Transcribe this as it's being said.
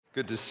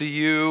Good to see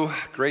you.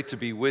 Great to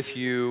be with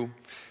you.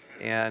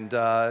 And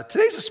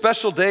today's a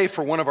special day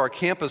for one of our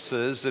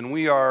campuses, and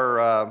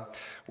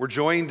we're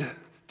joined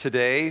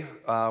today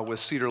with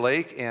Cedar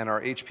Lake and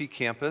our HP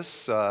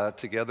campus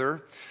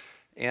together.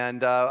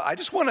 And I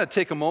just want to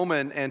take a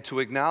moment and to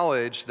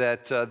acknowledge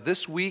that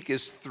this week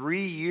is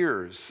 3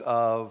 years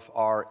of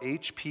our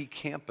HP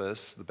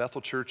campus, the Bethel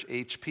Church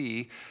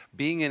HP,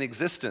 being in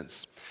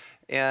existence.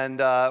 And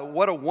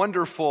what a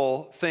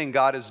wonderful thing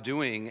God is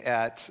doing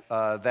at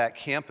that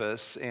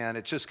campus, and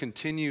it just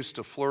continues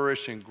to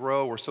flourish and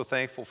grow. We're so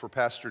thankful for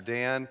Pastor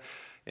Dan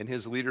and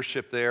his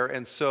leadership there.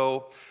 And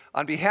so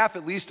on behalf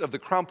at least of the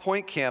Crown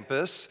Point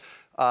campus,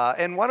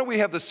 and why don't we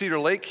have the Cedar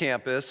Lake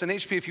campus, and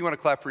HP, if you want to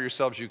clap for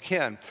yourselves, you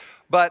can.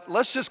 But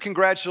let's just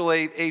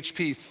congratulate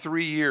HP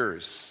 3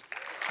 years,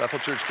 Bethel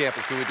Church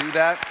campus. Can we do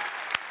that?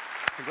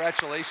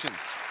 Congratulations.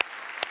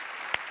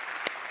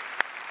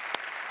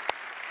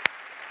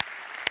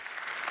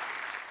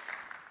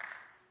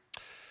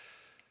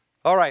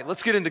 All right,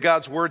 let's get into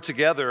God's Word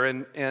together.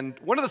 And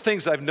one of the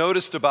things I've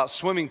noticed about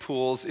swimming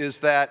pools is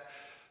that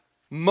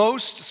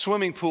most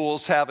swimming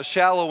pools have a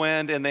shallow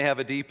end and they have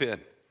a deep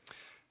end.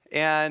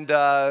 And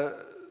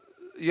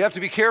you have to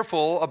be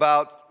careful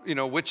about,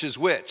 which is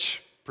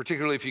which,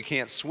 particularly if you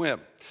can't swim.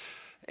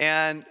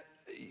 And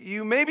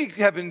you maybe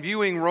have been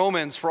viewing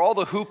Romans for all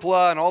the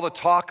hoopla and all the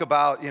talk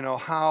about,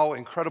 how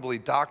incredibly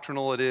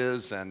doctrinal it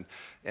is and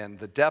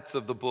the depth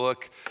of the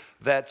book,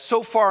 that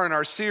so far in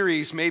our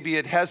series, maybe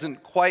it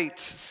hasn't quite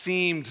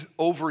seemed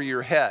over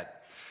your head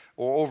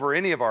or over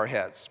any of our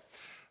heads.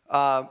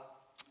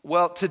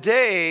 Well,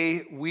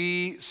 today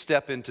we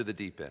step into the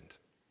deep end.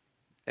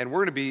 And we're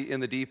going to be in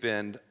the deep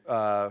end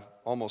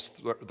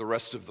almost the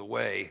rest of the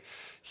way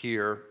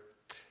here.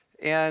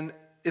 And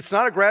it's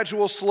not a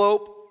gradual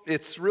slope.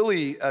 It's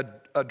really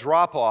a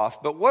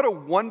drop-off. But what a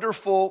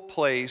wonderful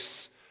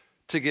place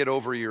to get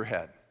over your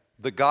head.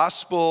 The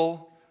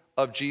gospel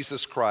of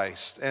Jesus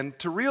Christ, and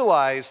to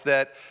realize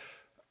that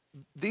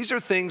these are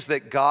things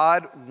that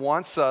God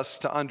wants us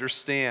to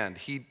understand.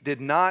 He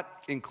did not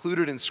include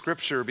it in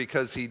Scripture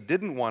because He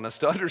didn't want us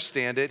to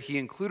understand it. He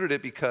included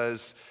it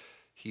because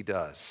He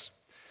does.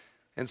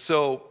 And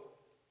so,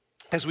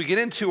 as we get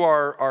into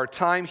our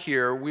time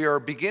here, we are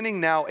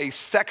beginning now a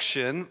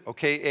section,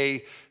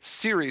 a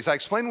series. I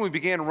explained when we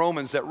began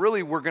Romans that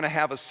really we're going to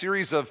have a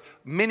series of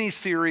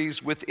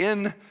mini-series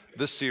within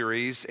the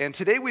series, and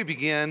today we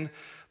begin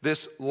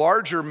this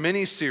larger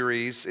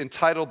mini-series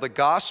entitled The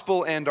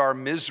Gospel and Our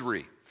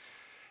Misery.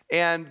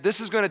 And this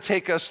is going to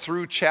take us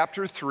through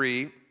chapter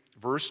 3,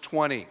 verse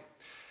 20.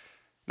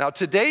 Now,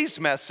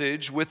 today's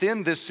message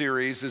within this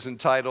series is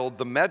entitled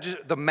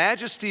The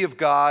Majesty of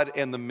God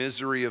and the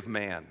Misery of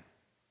Man.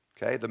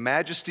 Okay, the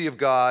Majesty of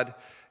God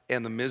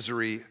and the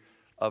Misery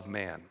of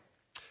Man.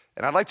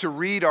 And I'd like to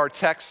read our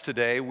text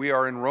today. We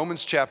are in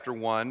Romans chapter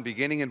 1,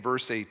 beginning in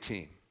verse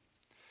 18.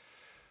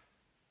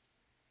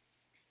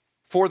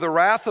 For the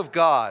wrath of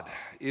God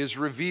is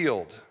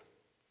revealed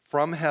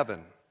from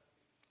heaven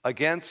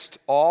against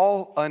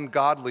all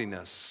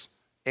ungodliness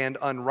and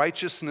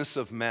unrighteousness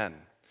of men,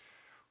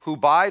 who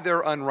by their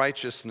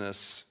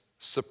unrighteousness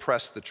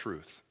suppress the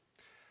truth.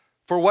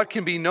 For what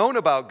can be known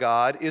about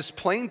God is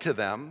plain to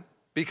them,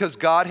 because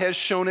God has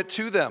shown it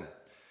to them.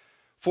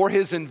 For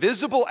His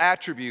invisible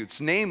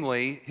attributes,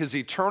 namely His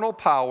eternal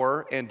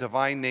power and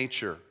divine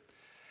nature,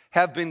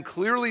 have been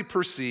clearly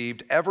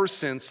perceived ever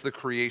since the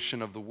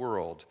creation of the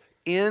world,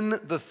 in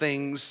the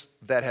things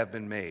that have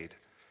been made,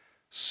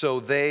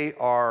 so they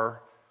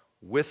are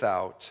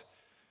without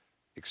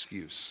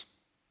excuse.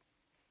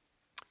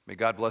 May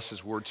God bless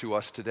His word to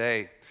us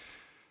today.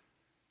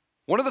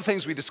 One of the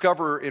things we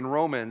discover in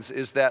Romans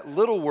is that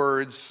little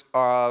words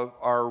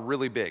are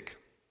really big,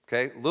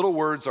 okay? Little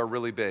words are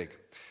really big.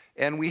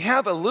 And we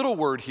have a little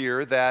word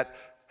here that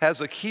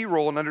has a key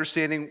role in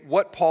understanding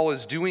what Paul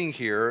is doing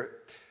here,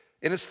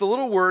 and it's the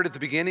little word at the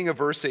beginning of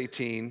verse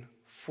 18,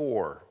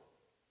 for.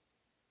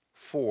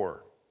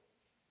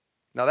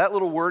 Now that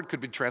little word could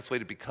be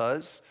translated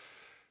because.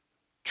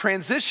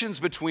 Transitions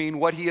between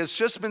what he has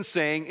just been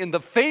saying in the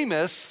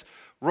famous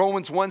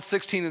Romans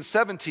 1:16 and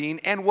 17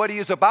 and what he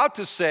is about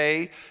to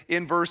say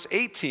in verse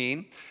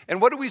 18.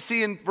 And what do we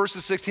see in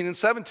verses 16 and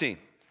 17?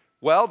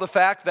 Well, the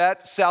fact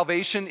that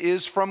salvation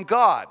is from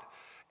God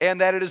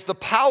and that it is the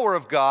power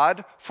of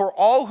God for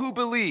all who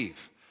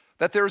believe,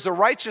 that there is a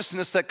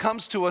righteousness that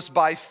comes to us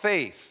by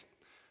faith.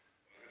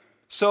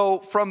 So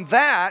from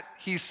that,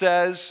 he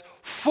says,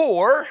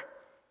 for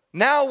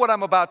now what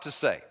I'm about to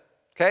say,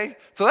 okay?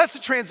 So that's the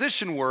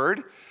transition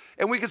word,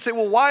 and we can say,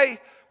 well,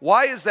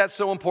 why is that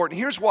so important?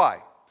 Here's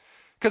why.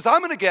 Because I'm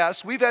going to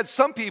guess we've had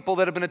some people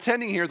that have been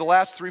attending here the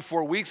last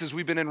 3-4 weeks as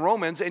we've been in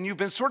Romans, and you've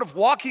been sort of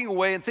walking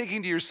away and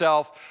thinking to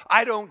yourself,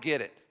 I don't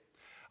get it.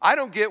 I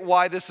don't get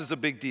why this is a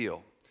big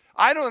deal.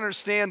 I don't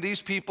understand these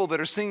people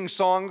that are singing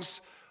songs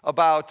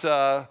about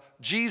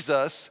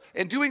Jesus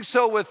and doing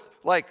so with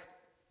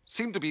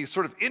seem to be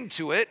sort of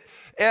into it,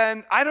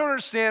 and I don't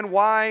understand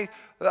why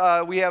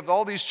we have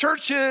all these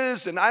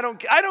churches, and I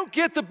don't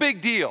get the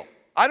big deal.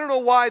 I don't know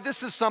why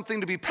this is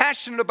something to be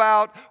passionate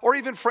about or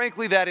even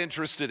frankly that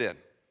interested in.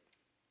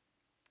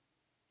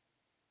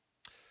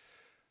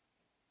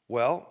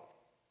 Well,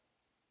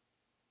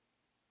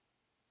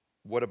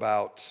 what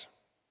about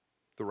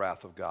the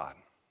wrath of God?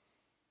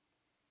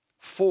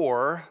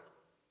 For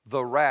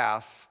the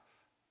wrath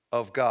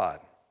of God.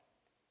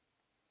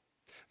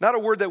 Not a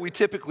word that we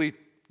typically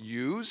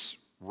use,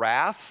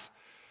 wrath.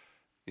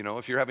 You know,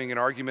 if you're having an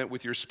argument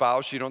with your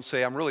spouse, you don't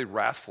say, I'm really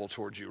wrathful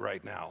towards you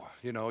right now.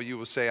 You know, you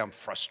will say, I'm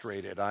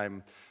frustrated,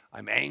 I'm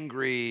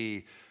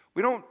angry.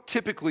 We don't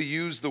typically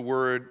use the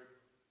word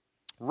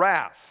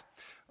wrath.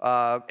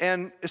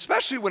 And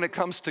especially when it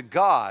comes to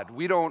God,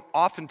 we don't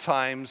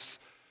oftentimes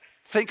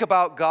think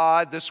about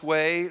God this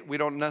way. We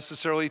don't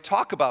necessarily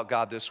talk about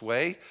God this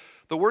way.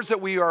 The words that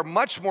we are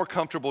much more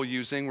comfortable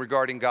using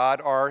regarding God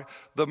are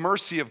the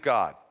mercy of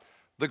God,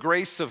 the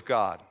grace of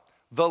God,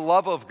 the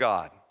love of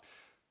God.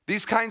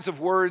 These kinds of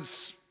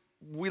words,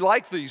 we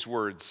like these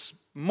words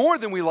more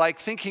than we like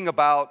thinking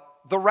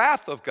about the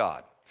wrath of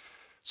God.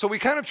 So we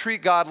kind of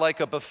treat God like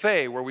a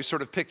buffet where we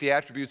sort of pick the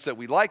attributes that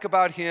we like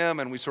about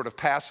him and we sort of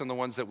pass on the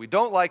ones that we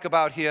don't like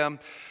about him.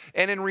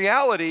 And in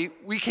reality,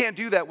 we can't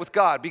do that with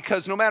God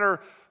because it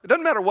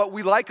doesn't matter what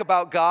we like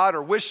about God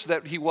or wish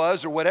that he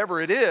was or whatever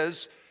it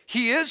is,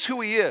 he is who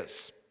he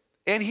is.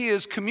 And he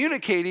is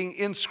communicating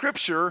in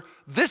Scripture,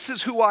 this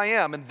is who I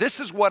am and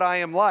this is what I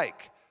am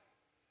like.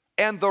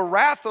 And the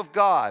wrath of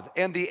God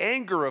and the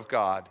anger of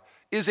God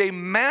is a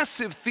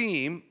massive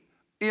theme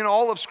in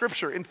all of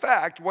Scripture. In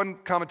fact, one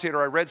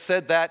commentator I read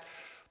said that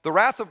the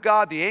wrath of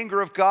God, the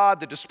anger of God,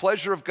 the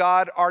displeasure of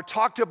God are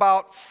talked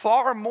about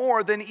far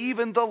more than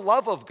even the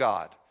love of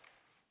God.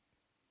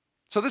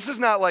 So this is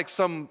not like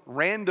some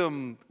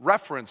random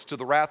reference to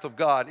the wrath of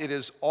God. It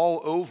is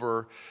all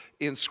over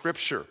in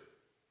Scripture.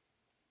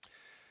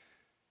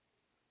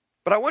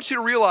 But I want you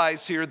to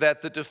realize here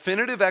that the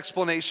definitive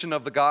explanation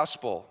of the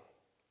gospel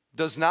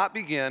does not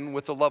begin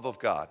with the love of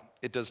God.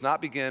 It does not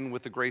begin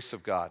with the grace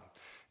of God.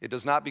 It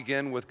does not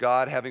begin with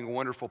God having a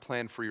wonderful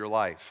plan for your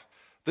life.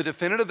 The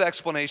definitive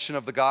explanation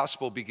of the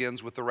gospel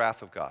begins with the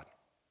wrath of God.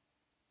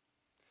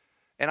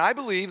 And I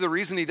believe the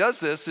reason he does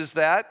this is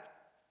that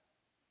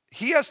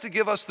he has to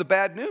give us the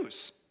bad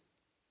news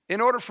in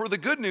order for the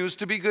good news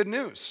to be good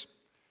news.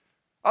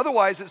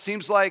 Otherwise, it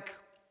seems like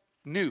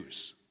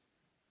news.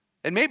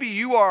 And maybe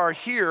you are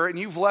here and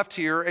you've left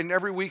here and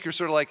every week you're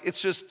sort of like, it's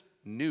just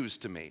news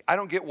to me. I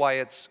don't get why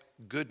it's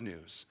good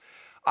news.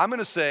 I'm going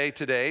to say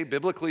today,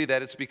 biblically,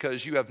 that it's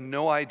because you have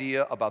no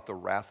idea about the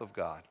wrath of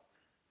God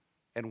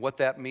and what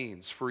that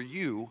means for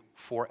you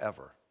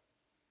forever.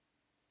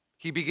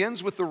 He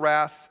begins with the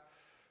wrath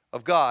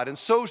of God, and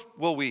so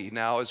will we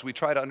now as we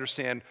try to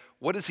understand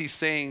what is he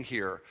saying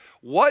here.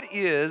 What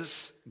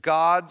is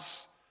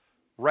God's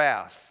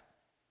wrath?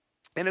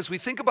 And as we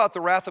think about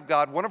the wrath of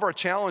God, one of our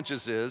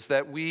challenges is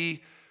that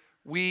we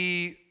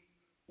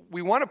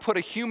want to put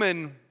a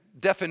human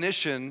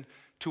definition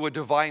to a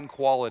divine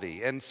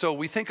quality. And so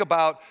we think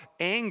about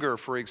anger,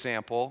 for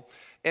example,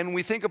 and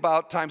we think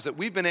about times that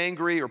we've been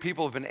angry or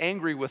people have been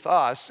angry with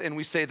us, and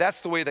we say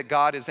that's the way that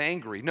God is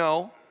angry.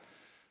 No,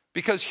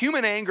 because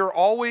human anger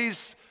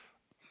always,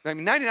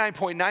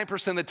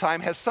 99.9% of the time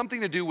has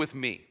something to do with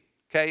me.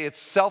 Okay, it's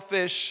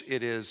selfish,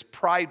 it is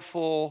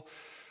prideful,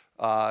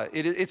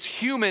 it's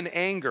human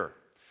anger.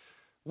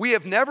 We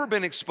have never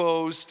been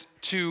exposed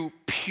to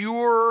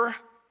pure,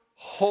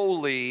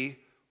 holy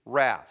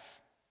wrath.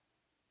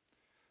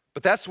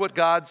 But that's what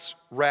God's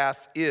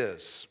wrath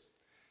is.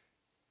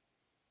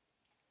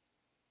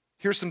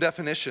 Here's some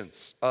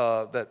definitions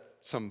that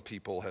some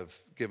people have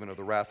given of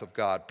the wrath of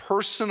God.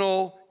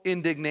 Personal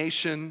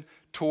indignation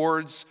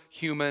towards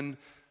human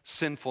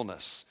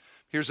sinfulness.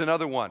 Here's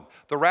another one.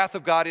 The wrath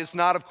of God is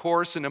not, of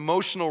course, an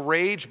emotional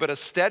rage, but a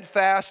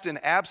steadfast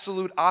and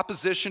absolute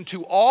opposition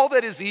to all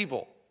that is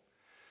evil.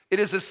 It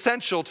is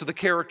essential to the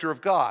character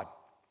of God.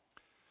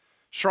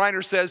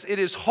 Schreiner says, it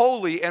is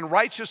holy and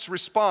righteous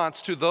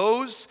response to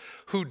those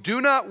who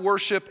do not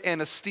worship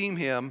and esteem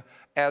him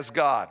as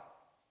God.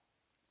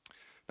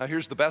 Now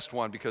here's the best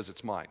one because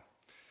it's mine.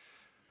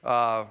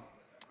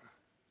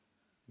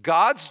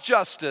 God's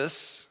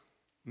justice,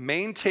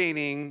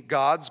 maintaining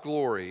God's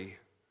glory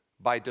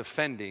by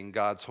defending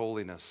God's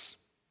holiness.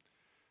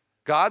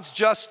 God's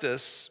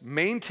justice,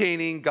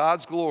 maintaining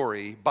God's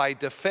glory by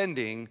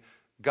defending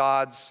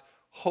God's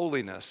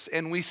holiness.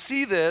 And we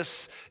see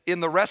this in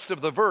the rest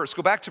of the verse.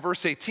 Go back to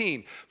verse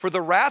 18. For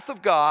the wrath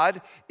of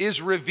God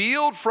is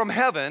revealed from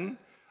heaven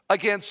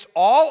against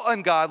all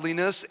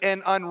ungodliness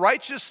and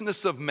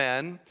unrighteousness of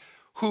men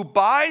who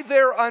by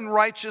their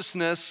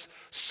unrighteousness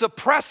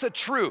suppress a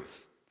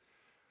truth.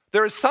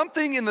 There is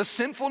something in the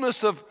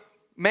sinfulness of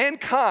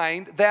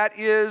mankind that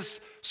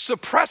is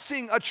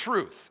suppressing a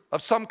truth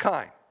of some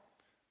kind.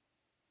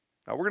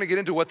 Now we're going to get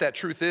into what that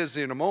truth is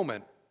in a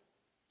moment.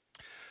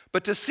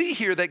 But to see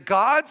here that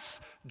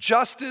God's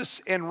justice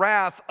and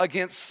wrath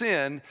against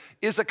sin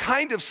is a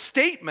kind of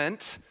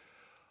statement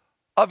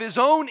of his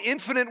own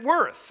infinite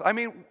worth. I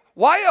mean,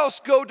 why else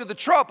go to the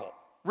trouble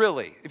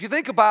really. If you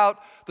think about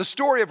the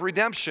story of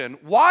redemption,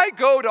 why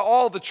go to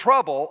all the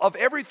trouble of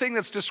everything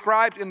that's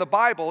described in the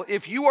Bible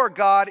if you are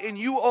God and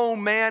you owe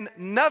man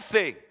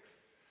nothing?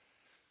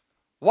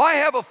 Why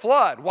have a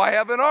flood? Why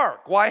have an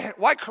ark?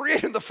 Why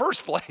create in the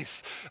first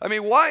place? I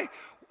mean, why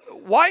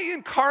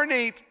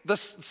incarnate the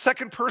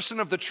second person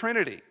of the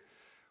Trinity?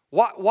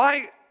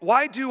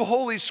 Why do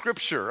Holy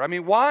Scripture? I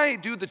mean, why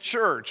do the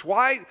church?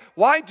 Why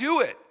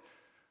do it?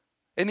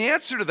 And the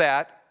answer to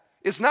that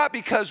is not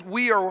because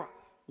we are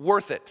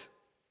worth it.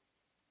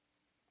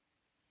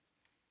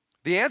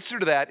 The answer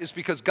to that is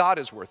because God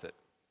is worth it.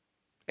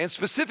 And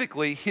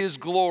specifically, His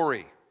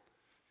glory.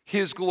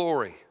 His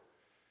glory.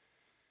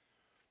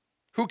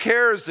 Who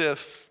cares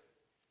if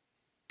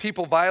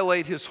people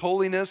violate His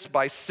holiness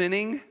by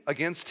sinning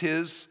against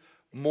His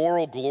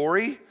moral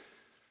glory?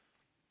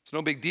 It's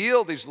no big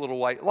deal, these little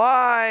white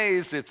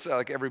lies. It's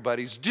like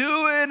everybody's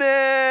doing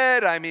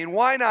it. I mean,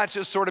 why not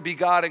just sort of be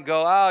God and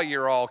go, oh,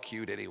 you're all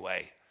cute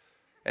anyway,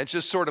 and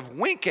just sort of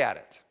wink at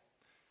it?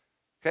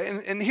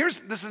 Okay, and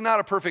this is not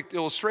a perfect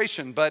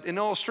illustration, but an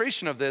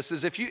illustration of this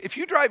is if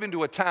you drive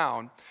into a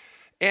town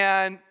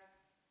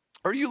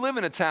or you live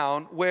in a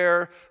town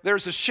where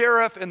there's a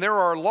sheriff and there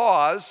are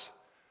laws,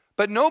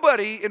 but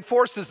nobody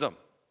enforces them.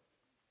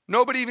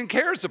 Nobody even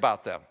cares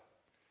about them.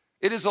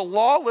 It is a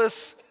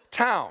lawless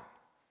town.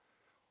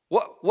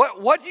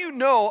 What do you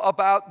know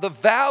about the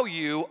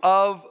value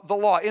of the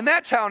law? In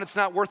that town, it's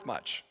not worth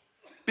much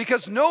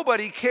because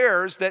nobody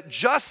cares that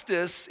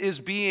justice is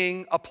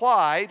being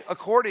applied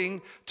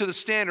according to the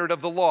standard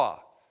of the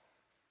law.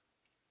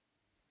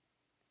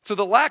 So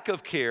the lack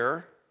of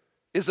care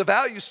is a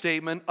value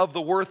statement of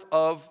the worth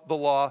of the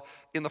law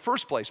in the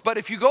first place. But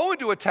if you go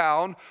into a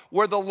town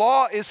where the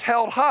law is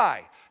held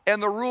high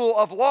and the rule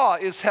of law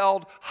is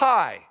held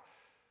high,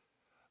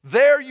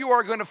 there you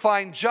are going to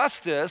find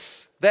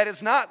justice that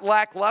is not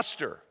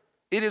lackluster.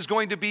 It is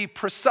going to be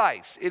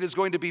precise. It is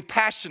going to be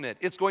passionate.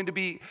 It's going to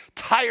be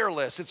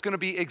tireless. It's going to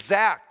be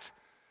exact.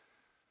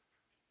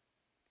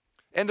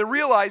 And to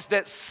realize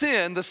that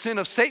sin, the sin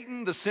of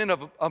Satan, the sin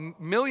of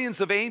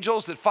millions of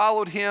angels that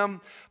followed him,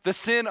 the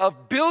sin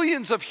of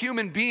billions of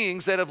human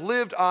beings that have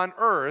lived on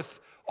earth,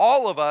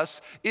 all of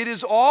us, it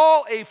is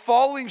all a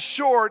falling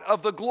short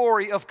of the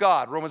glory of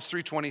God, Romans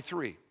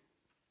 3:23.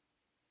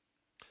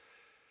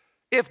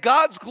 If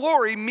God's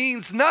glory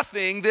means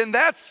nothing, then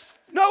that's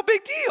no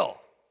big deal.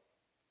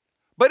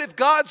 But if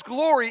God's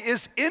glory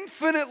is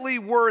infinitely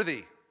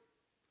worthy,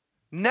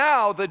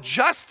 now the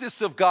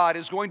justice of God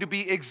is going to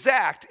be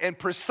exact and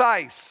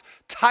precise,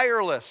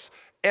 tireless,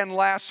 and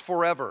last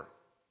forever.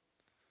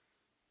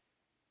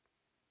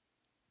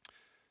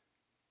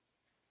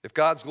 If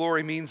God's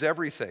glory means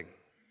everything,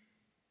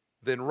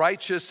 then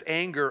righteous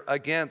anger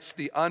against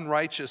the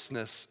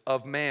unrighteousness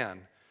of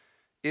man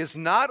is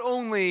not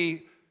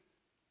only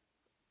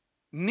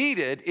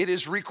needed, it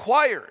is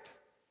required.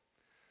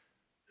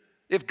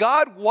 If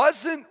God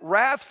wasn't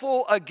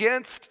wrathful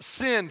against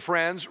sin,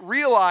 friends,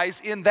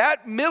 realize in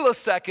that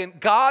millisecond,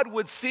 God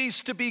would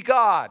cease to be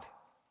God.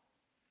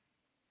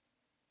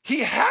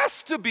 He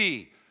has to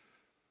be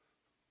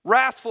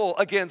wrathful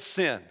against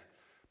sin.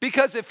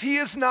 Because if he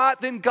is not,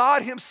 then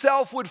God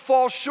himself would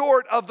fall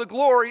short of the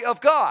glory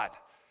of God.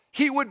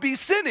 He would be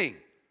sinning.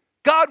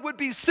 God would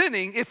be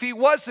sinning if he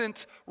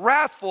wasn't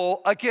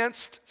wrathful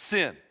against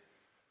sin,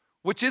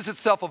 which is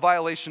itself a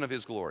violation of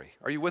his glory.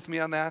 Are you with me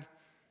on that?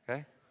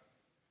 Okay.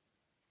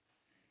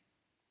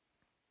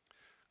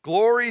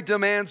 Glory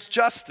demands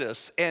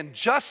justice, and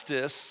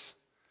justice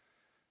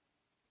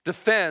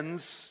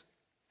defends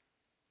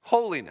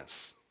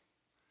holiness.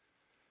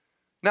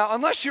 Now,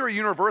 unless you're a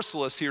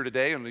universalist here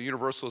today, and the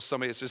universalist,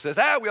 somebody that just says,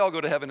 we all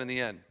go to heaven in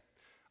the end.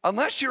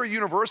 Unless you're a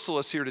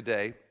universalist here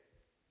today,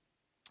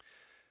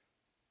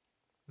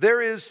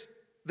 there is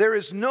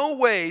no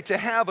way to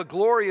have a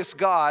glorious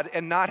God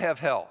and not have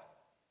hell.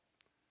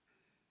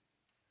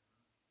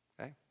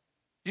 Okay?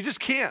 You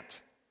just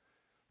can't.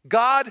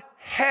 God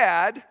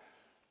had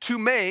to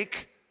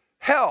make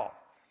hell.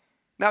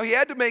 Now, he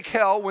had to make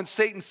hell when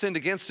Satan sinned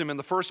against him in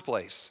the first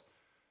place.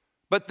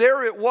 But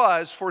there it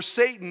was for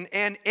Satan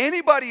and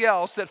anybody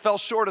else that fell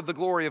short of the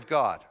glory of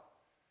God.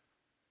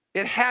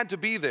 It had to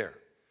be there.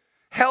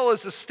 Hell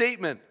is a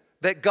statement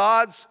that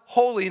God's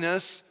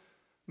holiness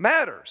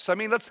matters. I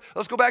mean, let's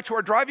go back to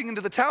our driving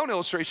into the town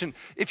illustration.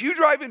 If you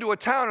drive into a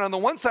town and on the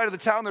one side of the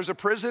town there's a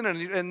prison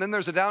and then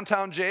there's a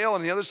downtown jail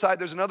and on the other side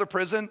there's another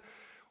prison,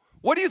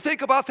 what do you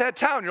think about that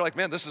town? You're like,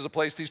 man, this is a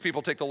place these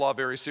people take the law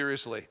very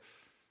seriously.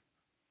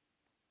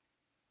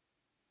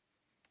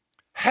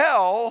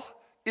 Hell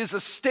is a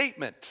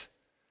statement.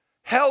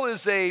 Hell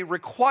is a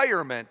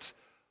requirement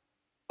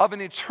of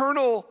an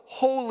eternal,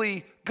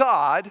 holy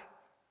God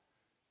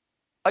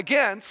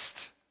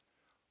against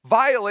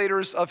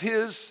violators of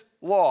his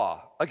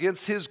law,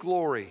 against his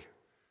glory.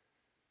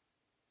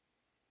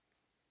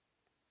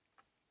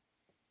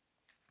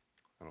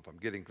 I don't know if I'm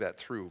getting that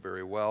through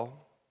very well.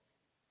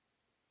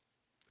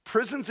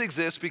 Prisons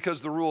exist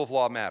because the rule of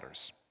law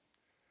matters.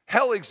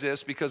 Hell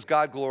exists because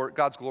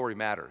God's glory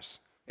matters,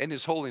 and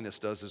his holiness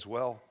does as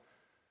well.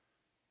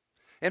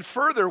 And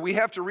further, we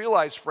have to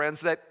realize,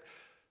 friends, that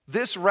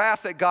this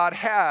wrath that God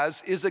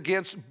has is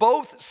against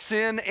both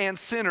sin and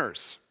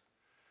sinners.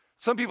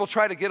 Some people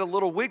try to get a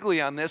little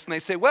wiggly on this, and they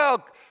say,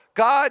 well,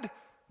 God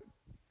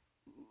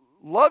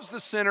loves the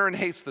sinner and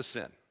hates the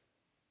sin.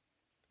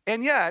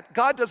 And yet,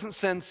 God doesn't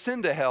send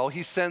sin to hell,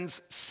 he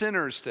sends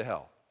sinners to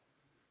hell.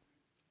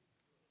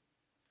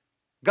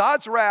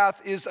 God's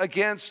wrath is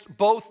against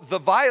both the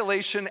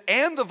violation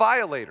and the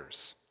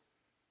violators.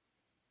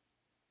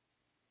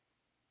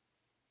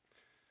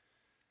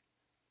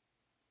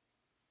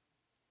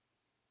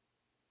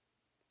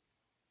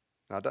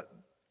 Now,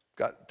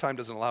 time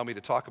doesn't allow me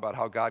to talk about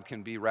how God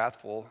can be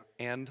wrathful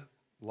and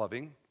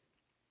loving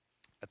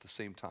at the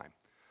same time.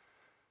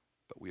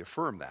 But we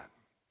affirm that.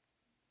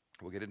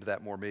 We'll get into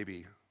that more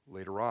maybe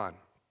later on.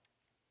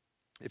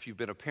 If you've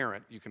been a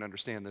parent, you can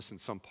understand this in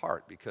some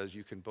part because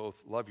you can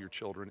both love your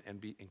children and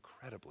be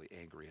incredibly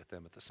angry at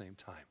them at the same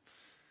time.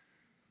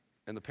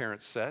 And the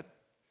parents said,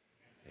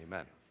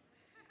 amen.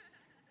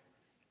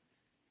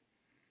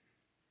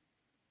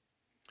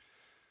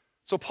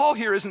 So Paul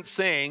here isn't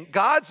saying,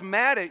 God's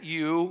mad at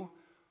you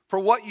for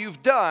what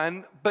you've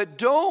done, but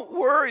don't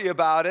worry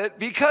about it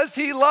because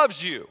he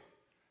loves you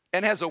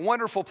and has a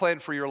wonderful plan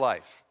for your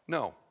life.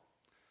 No.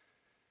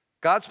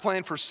 God's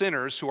plan for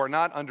sinners who are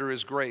not under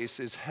his grace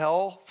is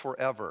hell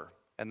forever,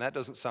 and that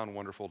doesn't sound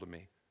wonderful to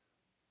me.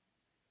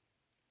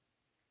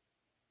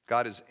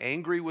 God is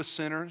angry with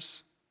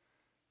sinners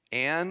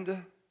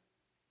and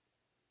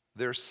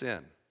their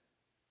sin.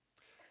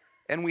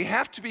 And we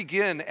have to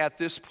begin at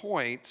this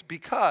point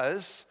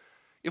because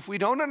if we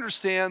don't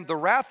understand the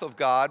wrath of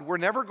God, we're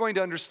never going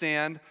to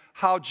understand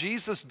how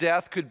Jesus'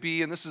 death could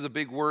be, and this is a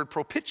big word,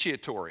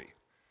 propitiatory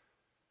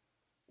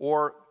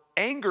or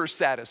anger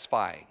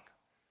satisfying.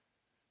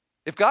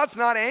 If God's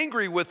not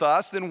angry with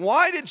us, then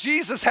why did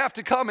Jesus have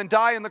to come and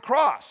die on the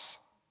cross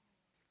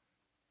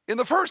in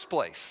the first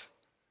place?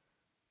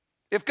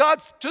 If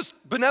God's just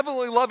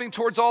benevolently loving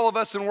towards all of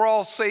us and we're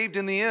all saved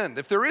in the end,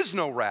 if there is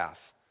no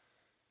wrath.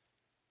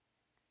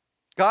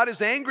 God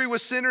is angry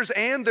with sinners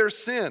and their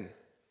sin.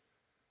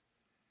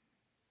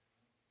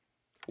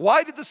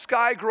 Why did the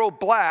sky grow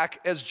black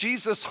as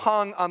Jesus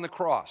hung on the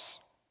cross?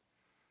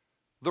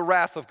 The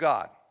wrath of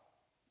God.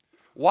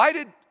 Why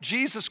did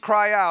Jesus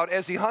cry out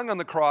as he hung on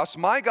the cross,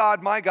 my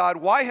God,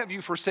 why have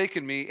you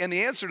forsaken me? And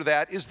the answer to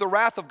that is the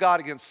wrath of God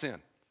against sin.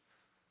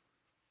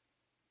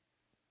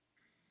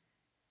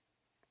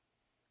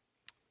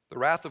 The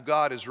wrath of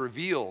God is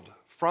revealed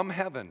from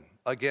heaven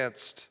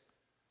against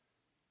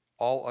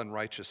all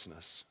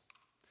unrighteousness.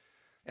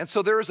 And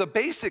so there is a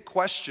basic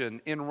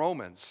question in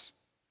Romans.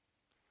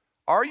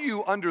 Are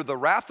you under the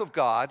wrath of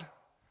God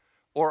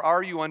or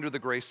are you under the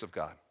grace of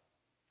God?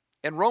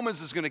 And Romans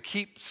is going to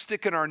keep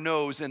sticking our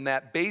nose in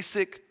that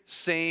basic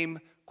same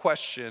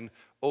question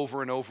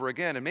over and over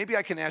again. And maybe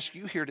I can ask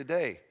you here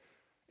today,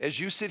 as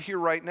you sit here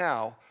right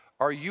now,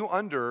 are you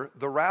under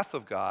the wrath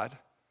of God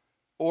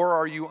or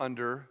are you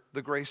under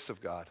the grace of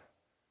God?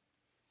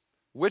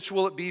 Which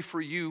will it be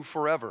for you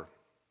forever?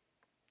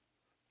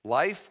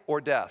 Life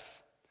or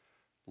death?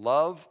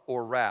 Love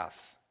or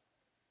wrath?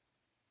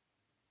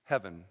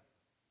 Heaven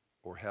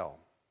or hell?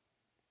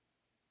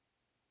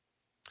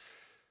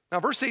 Now,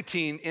 verse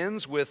 18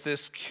 ends with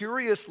this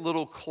curious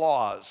little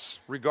clause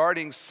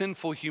regarding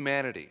sinful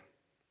humanity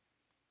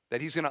that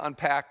he's going to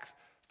unpack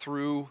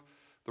through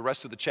the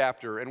rest of the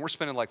chapter, and we're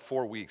spending like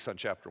 4 weeks on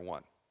chapter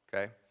 1,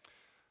 okay?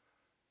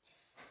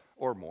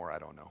 Or more, I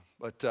don't know,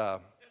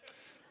 but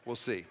we'll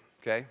see,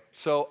 okay?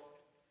 So,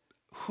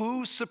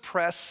 who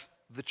suppress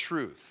the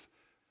truth?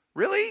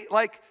 Really?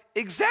 Like,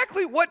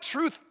 exactly what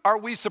truth are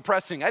we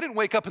suppressing? I didn't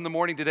wake up in the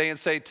morning today and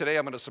say, today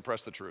I'm going to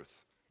suppress the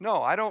truth.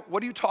 No, I don't.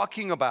 What are you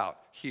talking about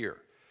here?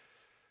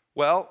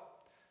 Well,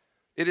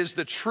 it is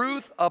the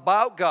truth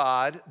about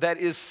God that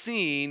is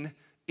seen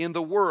in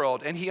the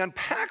world. And he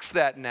unpacks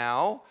that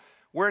now,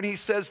 wherein he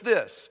says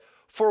this,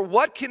 for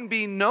what can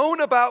be known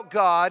about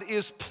God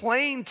is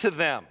plain to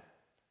them.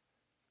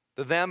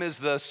 The them is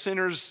the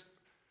sinners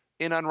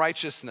in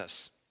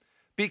unrighteousness,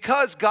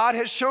 because God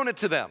has shown it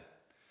to them.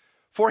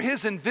 For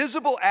his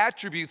invisible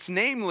attributes,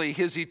 namely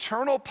his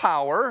eternal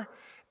power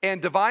and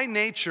divine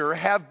nature,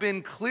 have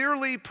been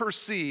clearly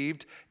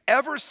perceived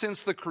ever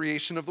since the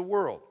creation of the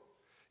world.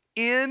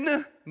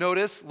 In,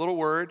 notice, little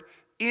word,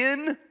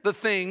 in the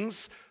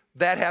things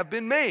that have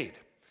been made.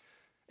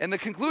 And the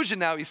conclusion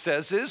now, he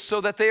says, is so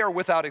that they are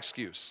without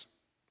excuse.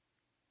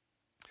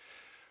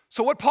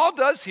 So what Paul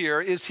does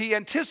here is he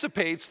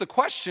anticipates the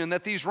question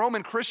that these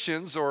Roman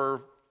Christians,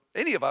 or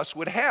any of us,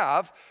 would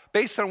have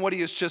based on what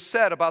he has just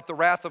said about the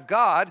wrath of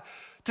God,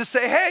 to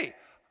say, hey,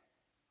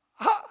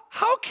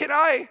 how can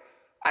I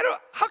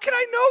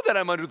know that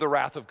I'm under the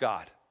wrath of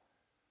God?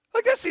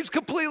 Like, that seems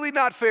completely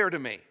not fair to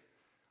me.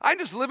 I'm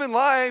just living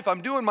life,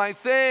 I'm doing my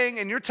thing,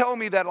 and you're telling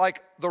me that,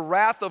 like, the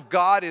wrath of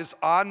God is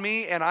on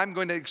me and I'm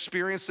going to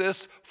experience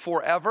this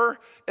forever?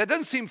 It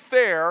doesn't seem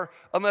fair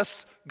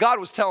unless God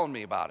was telling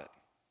me about it.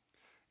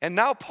 And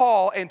now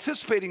Paul,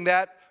 anticipating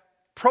that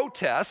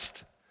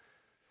protest,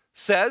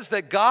 says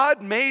that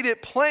God made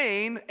it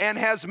plain and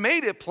has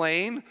made it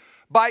plain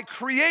by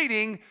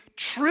creating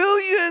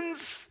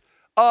trillions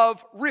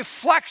of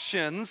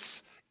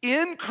reflections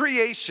in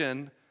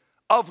creation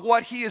of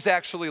what he is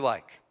actually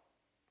like.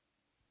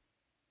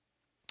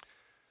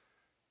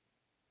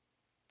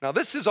 Now,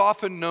 this is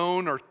often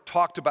known or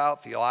talked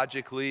about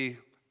theologically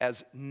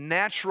as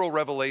natural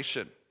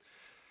revelation.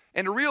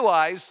 And to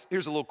realize,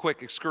 here's a little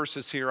quick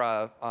excursus here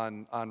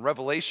on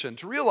Revelation,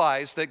 to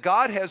realize that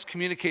God has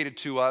communicated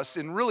to us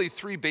in really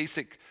three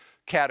basic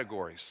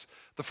categories.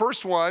 The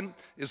first one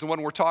is the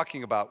one we're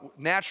talking about,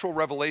 natural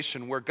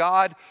revelation, where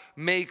God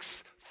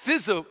makes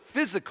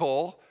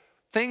physical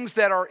things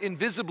that are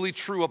invisibly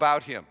true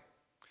about him.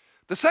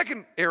 The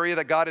second area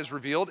that God has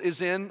revealed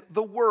is in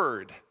the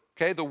Word,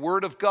 okay, the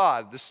Word of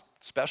God, this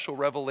special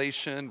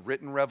revelation,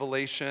 written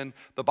revelation.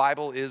 The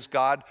Bible is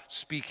God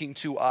speaking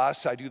to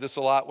us. I do this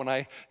a lot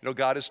when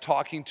God is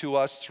talking to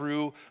us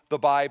through the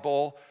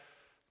Bible.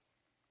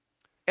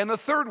 And the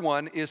third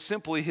one is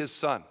simply his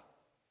Son.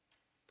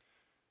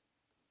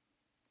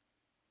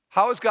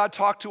 How has God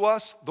talked to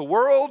us? The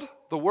world,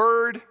 the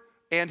Word,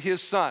 and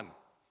his Son.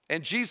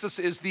 And Jesus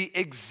is the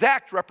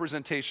exact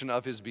representation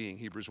of his being,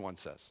 Hebrews 1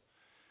 says.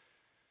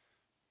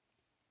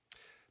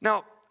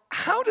 Now,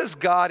 how does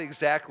God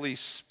exactly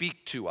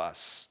speak to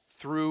us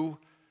through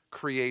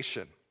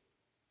creation?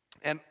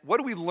 And what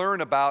do we learn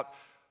about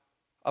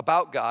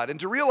God? And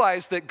to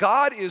realize that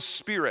God is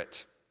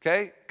spirit,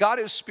 okay? God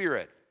is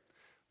spirit.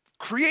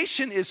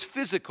 Creation is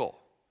physical,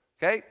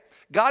 okay?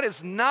 God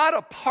is not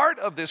a part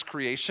of this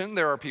creation.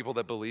 There are people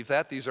that believe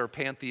that. These are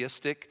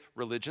pantheistic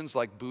religions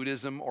like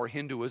Buddhism or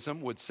Hinduism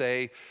would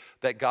say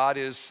that God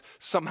is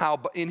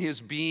somehow in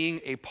his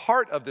being a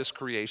part of this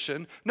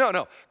creation.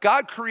 No.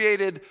 God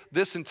created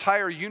this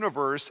entire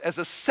universe as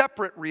a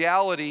separate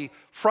reality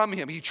from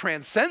him. He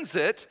transcends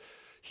it,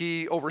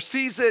 he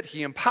oversees it,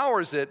 he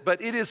empowers it,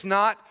 but it is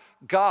not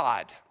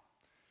God.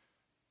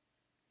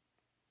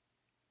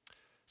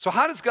 So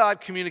how does God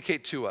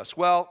communicate to us?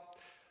 Well,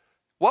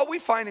 what we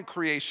find in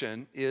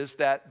creation is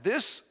that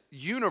this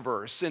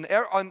universe, in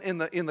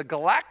the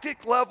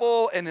galactic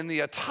level and in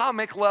the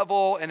atomic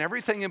level and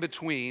everything in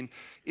between,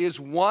 is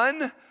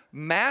one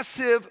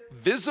massive,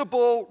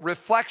 visible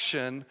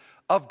reflection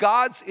of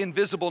God's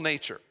invisible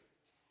nature.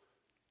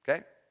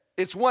 Okay?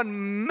 It's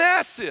one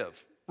massive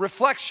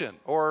reflection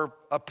or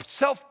a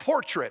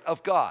self-portrait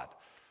of God.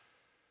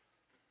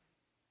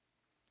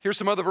 Here's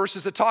some other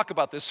verses that talk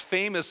about this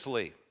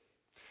famously.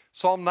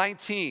 Psalm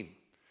 19.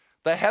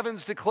 The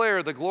heavens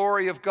declare the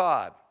glory of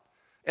God,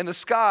 and the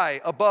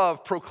sky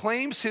above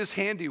proclaims his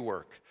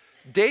handiwork.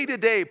 Day to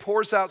day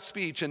pours out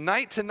speech, and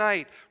night to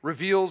night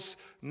reveals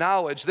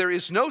knowledge. There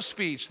is no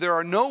speech, there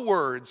are no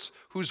words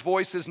whose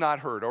voice is not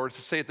heard. Or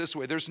to say it this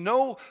way, there's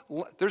no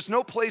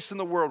place in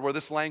the world where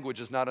this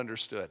language is not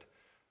understood.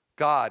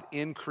 God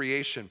in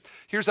creation.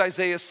 Here's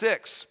Isaiah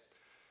 6.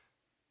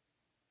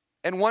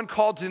 And one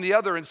called to the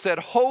other and said,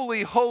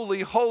 Holy,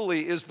 holy,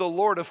 holy is the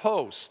Lord of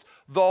hosts.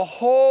 The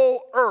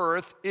whole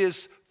earth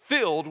is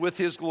filled with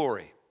his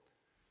glory.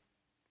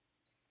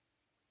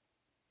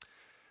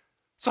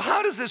 So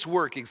how does this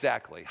work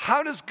exactly?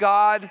 How does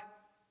God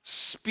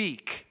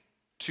speak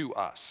to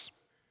us?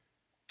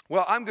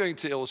 Well, I'm going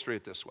to illustrate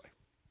it this way.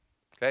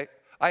 Okay?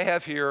 I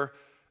have here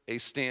a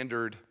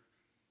standard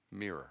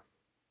mirror.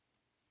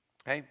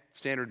 Okay?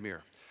 Standard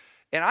mirror.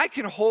 And I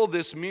can hold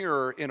this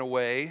mirror in a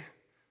way, let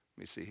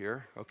me see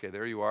here. Okay,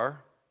 there you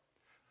are.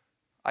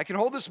 I can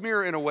hold this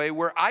mirror in a way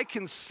where I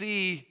can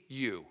see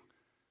you.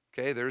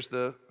 Okay, there's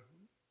the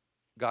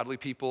godly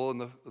people in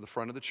the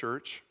front of the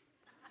church.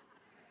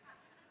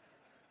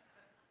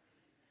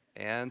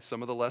 And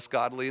some of the less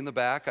godly in the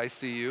back, I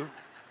see you.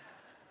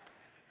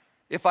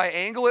 If I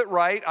angle it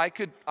right, I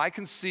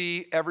can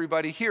see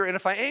everybody here. And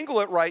if I angle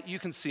it right, you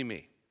can see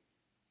me.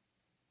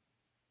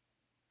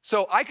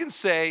 So I can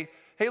say,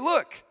 hey,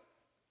 look,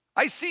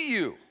 I see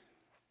you.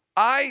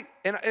 And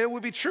it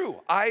would be true.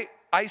 I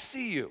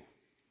see you.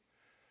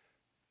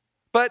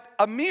 But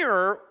a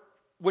mirror,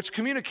 which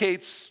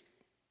communicates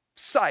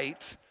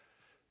sight,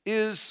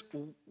 is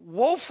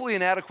woefully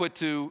inadequate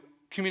to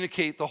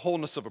communicate the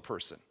wholeness of a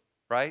person,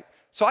 right?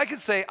 So I could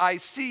say, I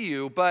see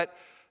you, but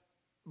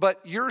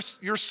you're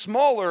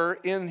smaller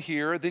in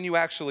here than you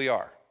actually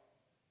are.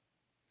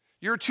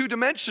 You're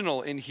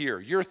two-dimensional in here.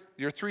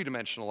 You're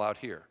three-dimensional out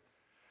here.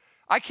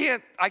 I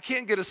can't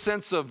get a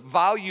sense of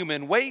volume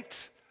and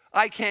weight.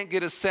 I can't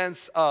get a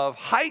sense of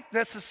height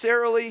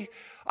necessarily.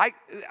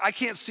 I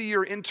can't see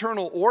your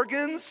internal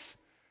organs.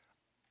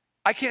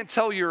 I can't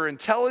tell your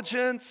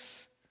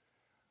intelligence.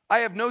 I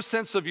have no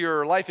sense of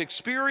your life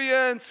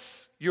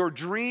experience, your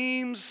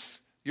dreams,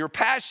 your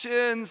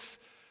passions.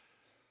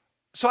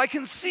 So I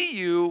can see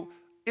you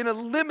in a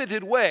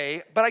limited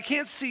way, but I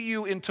can't see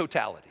you in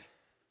totality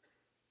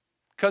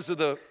because of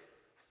the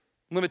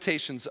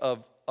limitations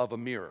of a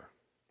mirror.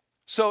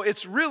 So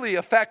it's really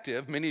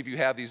effective. Many of you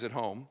have these at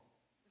home.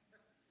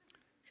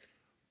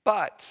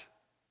 But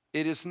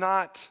it is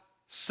not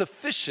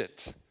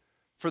sufficient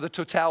for the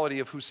totality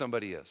of who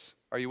somebody is.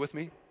 Are you with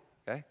me?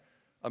 Okay?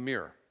 A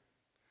mirror.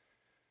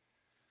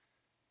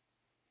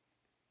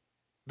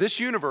 This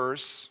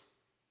universe,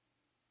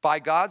 by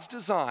God's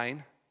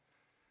design,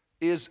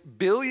 is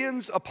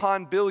billions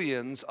upon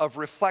billions of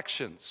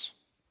reflections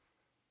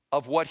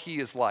of what he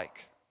is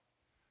like.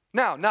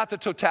 Now, not the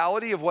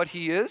totality of what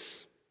he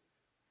is,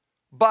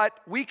 but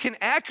we can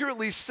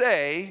accurately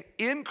say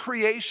in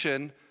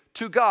creation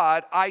to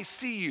God, I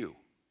see you.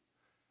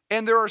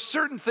 And there are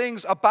certain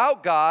things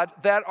about God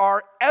that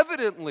are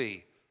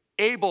evidently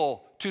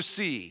able to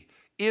see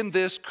in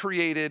this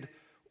created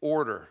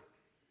order.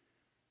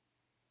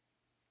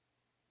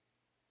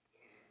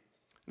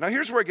 Now,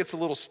 here's where it gets a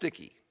little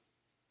sticky.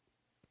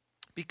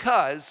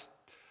 Because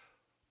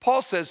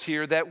Paul says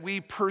here that we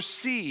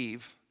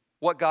perceive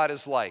what God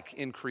is like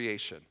in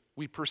creation.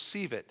 We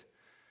perceive it.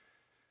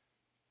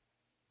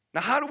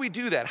 Now, how do we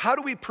do that? How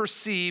do we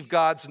perceive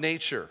God's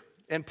nature?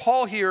 And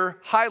Paul here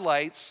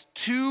highlights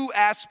two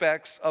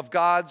aspects of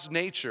God's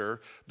nature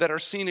that are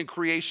seen in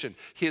creation: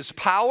 his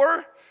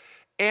power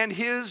and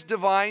his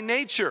divine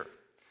nature.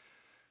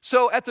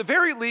 So, at the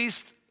very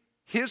least,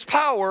 his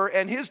power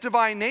and his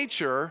divine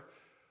nature,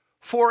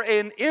 for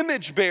an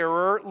image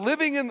bearer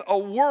living in a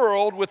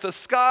world with the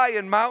sky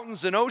and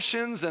mountains and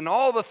oceans and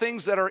all the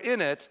things that are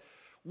in it,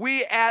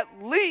 we at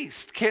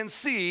least can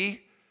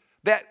see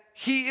that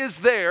he is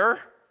there,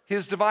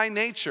 his divine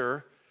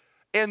nature,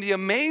 and the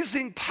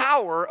amazing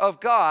power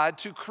of God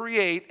to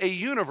create a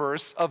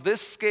universe of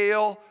this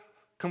scale,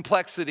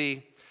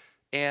 complexity,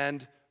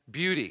 and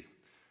beauty.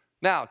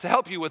 Now, to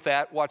help you with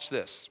that, watch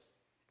this.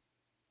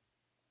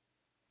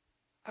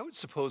 I would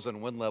suppose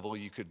on one level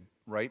you could,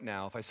 right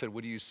now, if I said,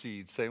 what do you see?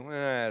 You'd say,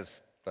 well,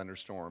 it's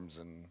thunderstorms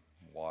and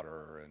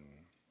water and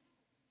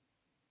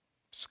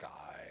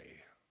sky.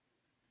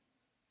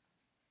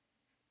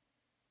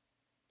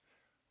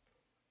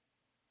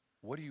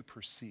 What do you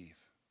perceive?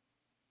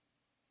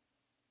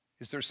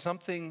 Is there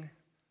something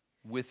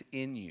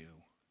within you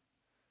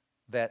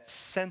that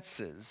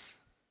senses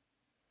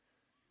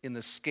in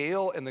the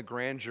scale and the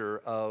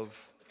grandeur of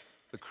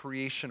the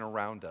creation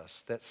around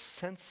us, that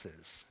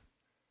senses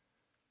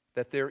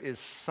that there is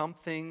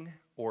something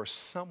or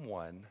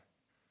someone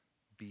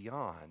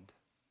beyond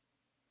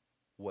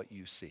what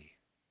you see?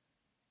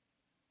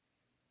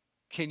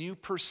 Can you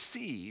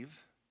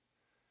perceive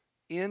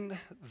in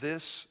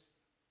this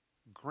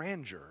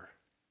grandeur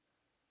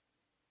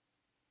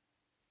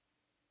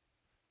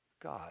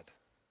God,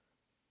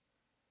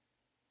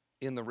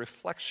 in the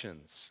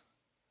reflections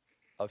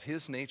of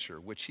his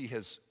nature, which he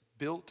has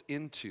built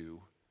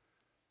into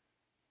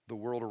the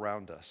world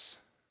around us?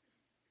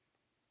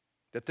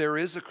 That there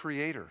is a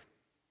creator,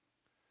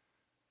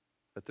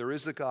 that there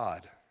is a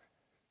God,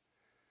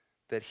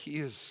 that he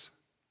is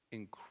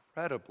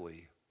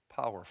incredibly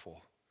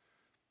powerful,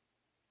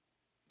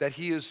 that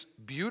he is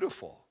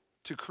beautiful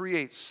to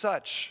create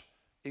such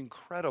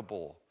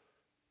incredible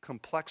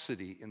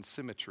complexity and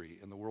symmetry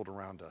in the world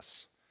around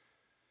us.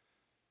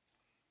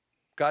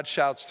 God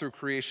shouts through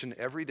creation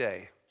every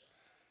day,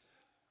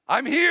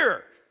 I'm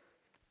here,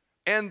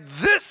 and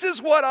this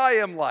is what I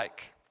am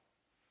like.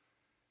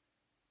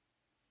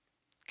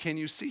 Can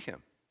you see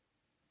him?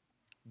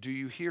 Do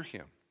you hear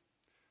him?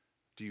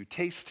 Do you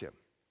taste him?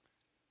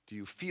 Do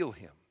you feel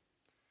him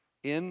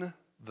in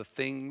the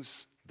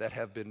things that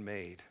have been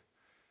made?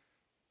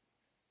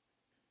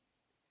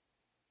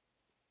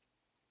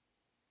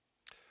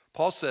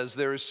 Paul says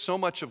there is so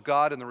much of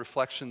God in the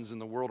reflections in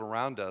the world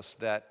around us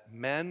that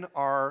men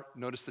are,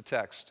 notice the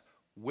text,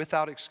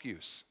 without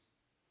excuse.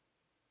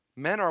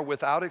 Men are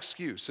without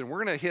excuse. And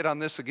we're going to hit on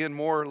this again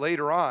more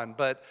later on,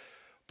 but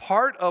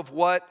part of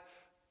what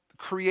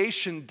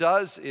creation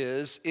does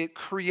is it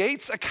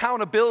creates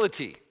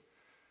accountability.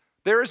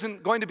 There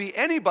isn't going to be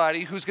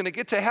anybody who's going to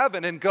get to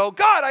heaven and go,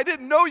 God, I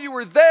didn't know you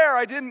were there.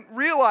 I didn't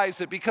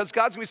realize it, because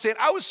God's going to be saying,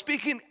 I was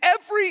speaking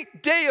every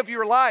day of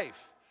your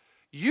life.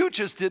 You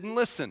just didn't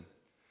listen.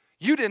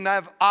 You didn't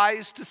have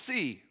eyes to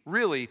see,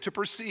 really, to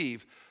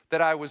perceive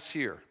that I was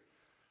here.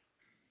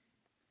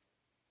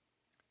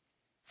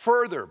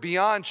 Further,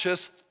 beyond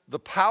just the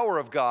power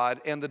of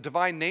God and the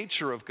divine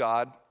nature of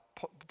God,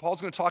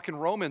 Paul's going to talk in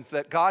Romans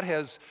that God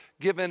has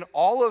given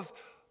all of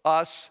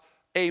us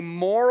a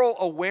moral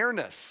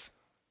awareness.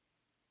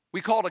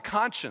 We call it a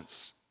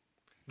conscience.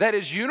 That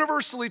is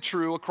universally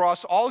true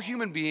across all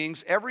human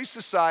beings, every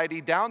society,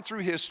 down through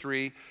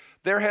history.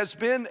 There has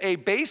been a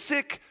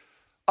basic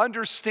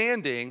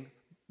understanding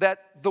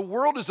that the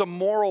world is a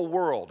moral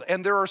world,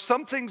 and there are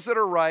some things that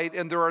are right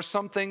and there are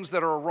some things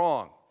that are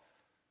wrong.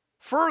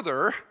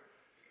 Further,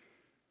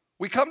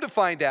 we come to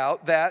find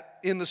out that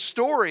in the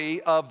story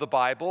of the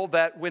Bible,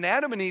 that when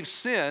Adam and Eve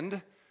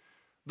sinned,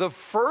 the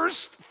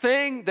first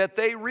thing that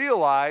they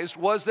realized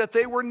was that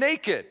they were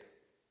naked.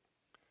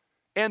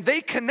 And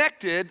they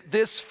connected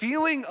this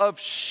feeling of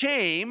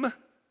shame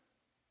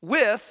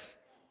with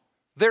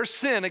their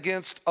sin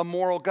against a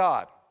moral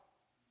God.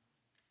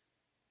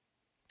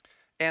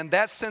 And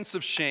that sense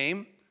of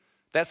shame,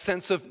 that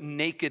sense of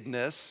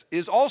nakedness,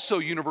 is also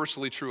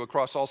universally true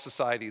across all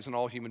societies and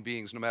all human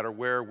beings, no matter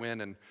where,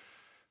 when, and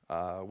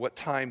what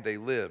time they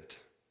lived.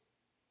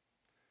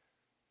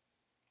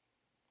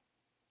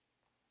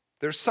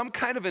 There's some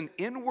kind of an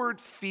inward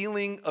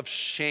feeling of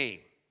shame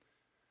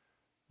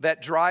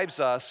that drives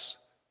us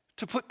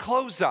to put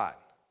clothes on.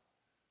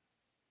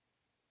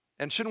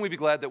 And shouldn't we be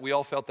glad that we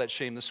all felt that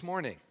shame this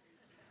morning?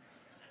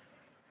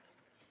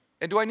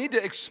 And do I need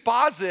to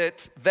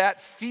exposit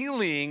that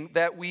feeling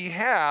that we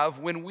have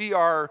when we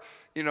are,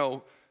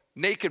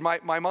 naked?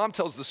 My mom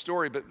tells the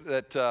story, but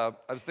that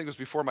I think it was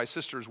before my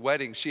sister's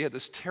wedding. She had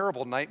this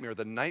terrible nightmare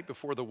the night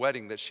before the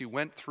wedding that she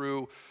went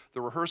through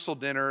the rehearsal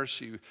dinner.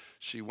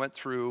 She went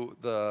through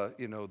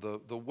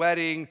the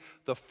wedding,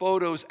 the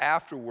photos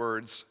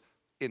afterwards,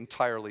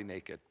 entirely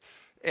naked.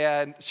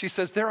 And she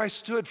says, there I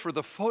stood for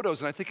the photos,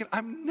 and I'm thinking,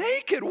 I'm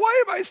naked.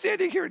 Why am I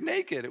standing here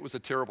naked? It was a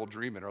terrible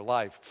dream in her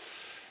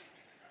life.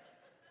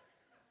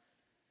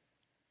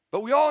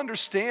 But we all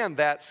understand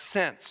that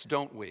sense,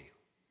 don't we?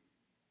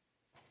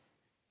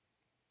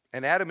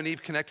 And Adam and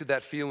Eve connected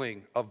that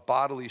feeling of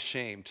bodily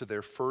shame to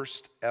their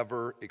first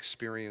ever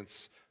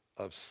experience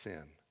of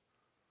sin.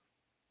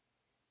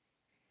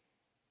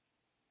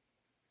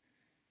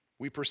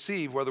 We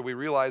perceive, whether we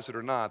realize it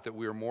or not, that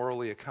we are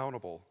morally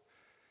accountable.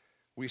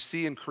 We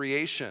see in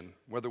creation,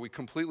 whether we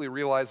completely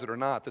realize it or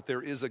not, that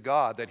there is a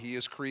God, that He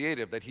is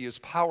creative, that He is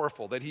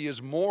powerful, that He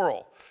is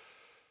moral.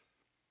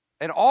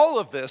 And all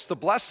of this, the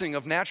blessing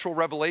of natural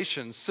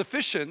revelation,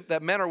 sufficient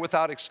that men are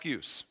without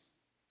excuse.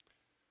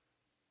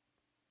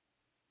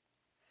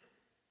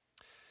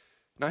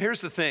 Now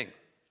here's the thing.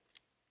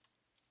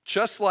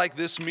 Just like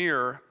this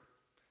mirror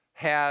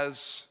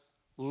has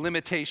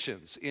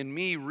limitations in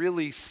me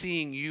really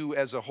seeing you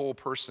as a whole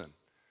person,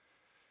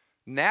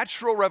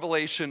 natural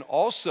revelation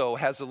also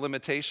has a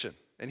limitation,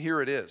 and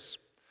here it is.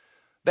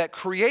 That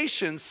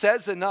creation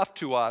says enough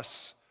to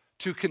us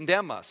to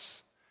condemn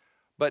us,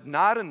 but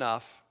not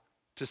enough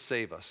to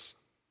save us.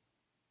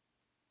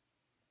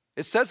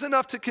 It says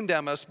enough to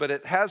condemn us, but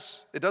it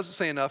doesn't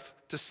say enough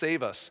to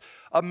save us.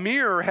 A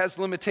mirror has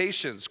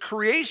limitations.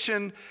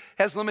 Creation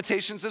has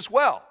limitations as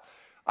well.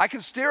 I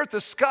can stare at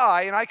the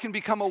sky and I can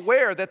become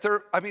aware that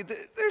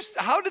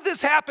how did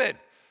this happen?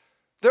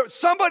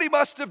 Somebody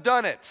must have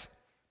done it.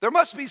 There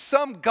must be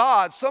some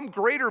God, some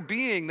greater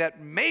being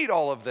that made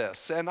all of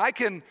this. And I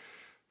can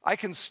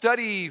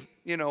study,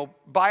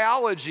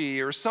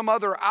 biology or some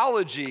other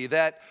ology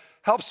that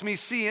helps me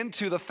see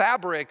into the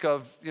fabric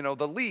of,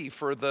 the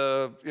leaf or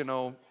the,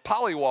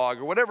 pollywog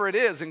or whatever it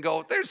is and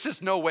go, there's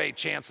just no way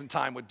chance and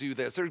time would do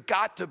this. There's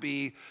got to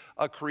be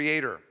a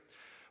creator.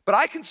 But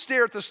I can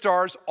stare at the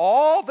stars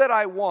all that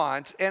I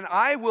want, and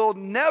I will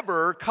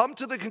never come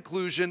to the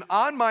conclusion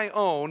on my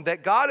own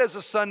that God has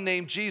a son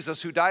named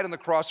Jesus who died on the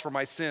cross for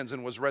my sins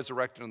and was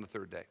resurrected on the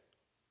third day.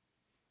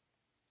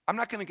 I'm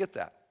not going to get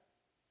that.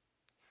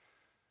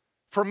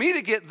 For me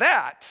to get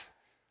that,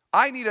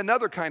 I need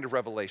another kind of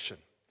revelation.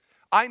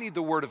 I need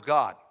the Word of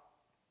God.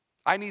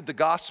 I need the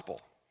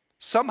gospel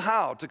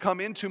somehow to come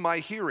into my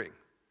hearing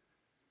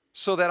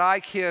so that I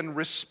can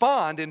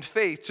respond in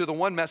faith to the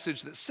one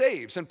message that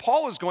saves. And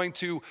Paul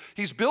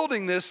he's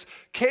building this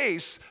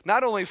case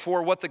not only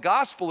for what the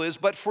gospel is,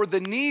 but for the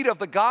need of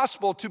the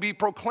gospel to be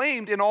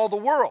proclaimed in all the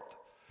world.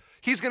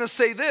 He's going to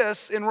say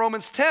this in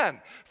Romans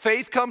 10.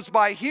 Faith comes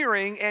by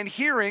hearing, and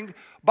hearing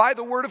by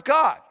the Word of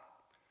God.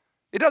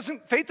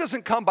 Faith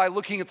doesn't come by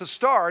looking at the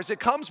stars. It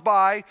comes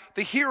by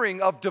the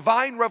hearing of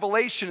divine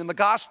revelation in the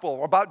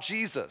gospel about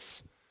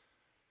Jesus.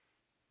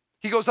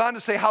 He goes on to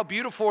say, how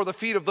beautiful are the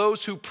feet of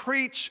those who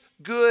preach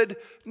good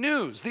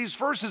news. These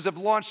verses have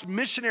launched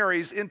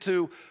missionaries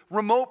into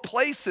remote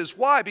places.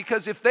 Why?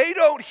 Because if they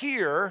don't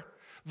hear,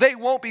 they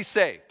won't be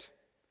saved.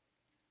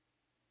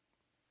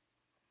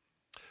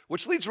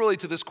 Which leads really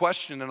to this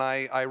question, and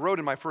I wrote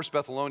in my First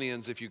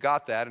Thessalonians, if you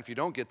got that, and if you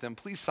don't get them,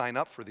 please sign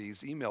up for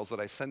these emails that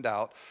I send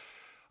out.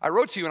 I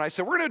wrote to you and I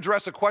said, we're going to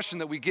address a question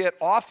that we get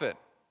often.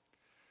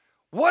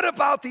 What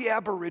about the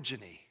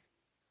Aborigine?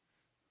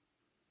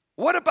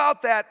 What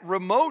about that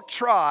remote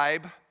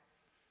tribe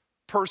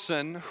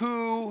person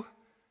who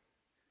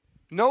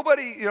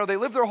nobody, they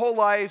live their whole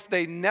life,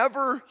 they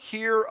never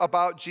hear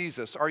about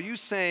Jesus? Are you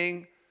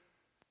saying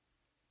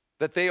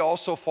that they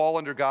also fall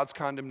under God's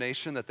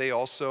condemnation, that they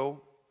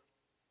also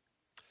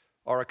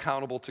are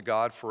accountable to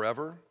God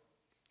forever?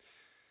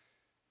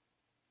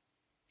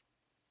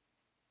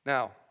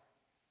 Now,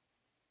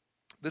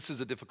 this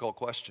is a difficult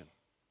question,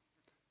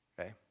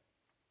 okay?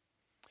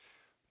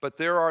 But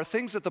there are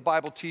things that the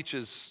Bible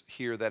teaches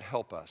here that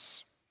help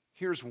us.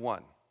 Here's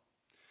one.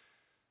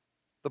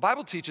 The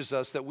Bible teaches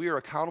us that we are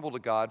accountable to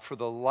God for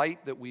the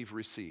light that we've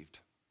received.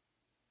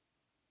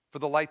 For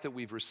the light that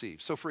we've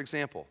received. So, for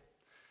example,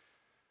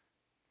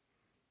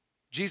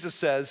 Jesus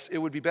says it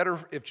would be better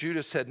if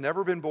Judas had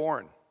never been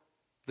born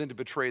than to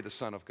betray the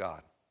Son of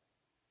God.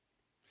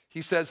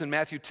 He says in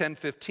Matthew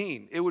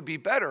 10:15, it would be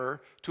better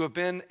to have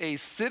been a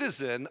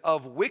citizen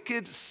of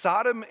wicked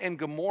Sodom and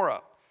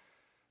Gomorrah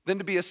than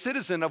to be a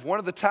citizen of one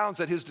of the towns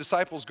that his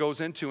disciples goes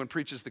into and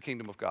preaches the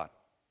kingdom of God.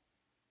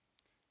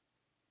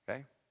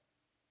 Okay?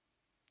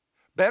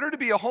 Better to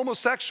be a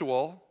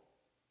homosexual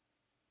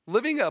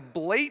living a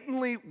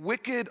blatantly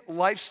wicked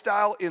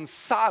lifestyle in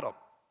Sodom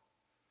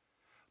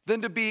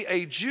than to be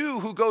a Jew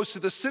who goes to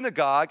the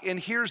synagogue and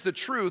hears the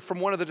truth from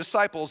one of the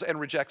disciples and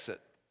rejects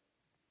it.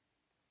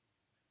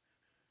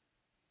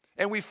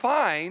 And we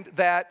find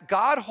that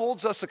God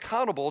holds us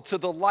accountable to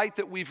the light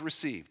that we've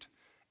received,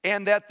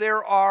 and that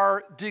there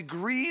are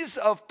degrees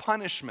of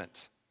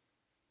punishment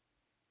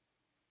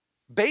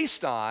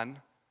based on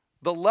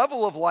the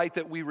level of light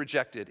that we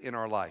rejected in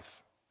our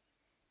life.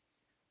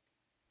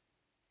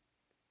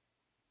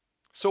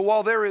 So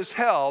while there is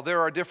hell,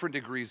 there are different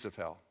degrees of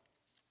hell.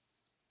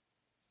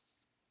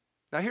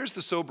 Now here's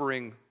the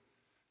sobering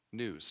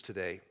news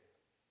today.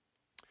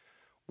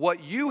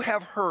 What you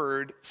have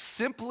heard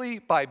simply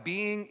by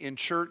being in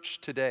church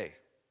today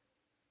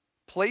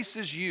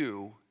places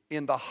you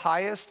in the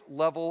highest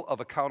level of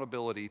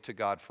accountability to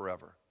God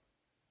forever.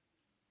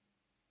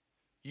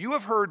 You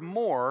have heard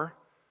more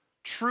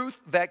truth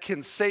that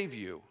can save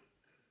you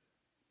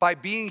by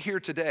being here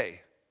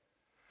today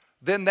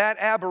than that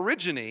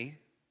Aborigine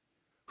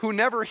who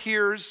never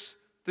hears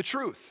the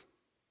truth.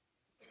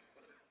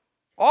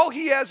 All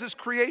he has is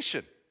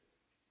creation.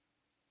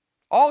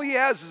 All he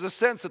has is a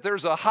sense that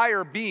there's a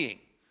higher being.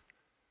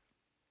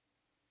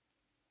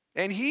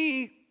 And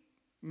he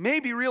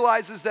maybe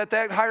realizes that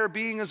that higher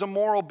being is a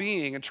moral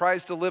being and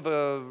tries to live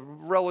a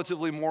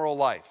relatively moral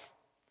life.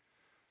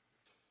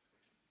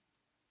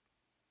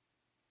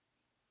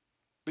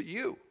 But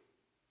you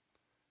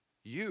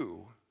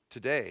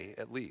today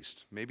at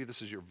least, maybe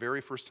this is your very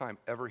first time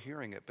ever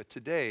hearing it, but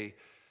today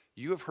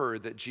you have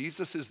heard that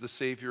Jesus is the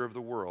Savior of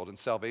the world and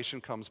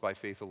salvation comes by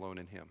faith alone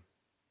in him.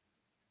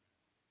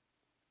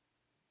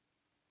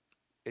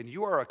 And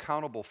you are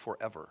accountable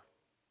forever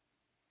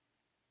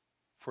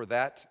for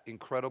that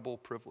incredible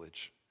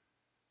privilege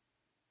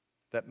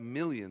that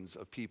millions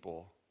of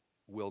people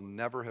will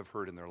never have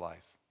heard in their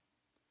life.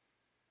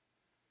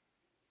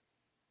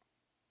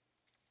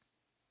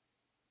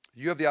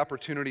 You have the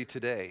opportunity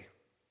today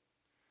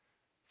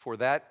for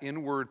that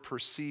inward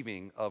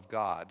perceiving of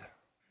God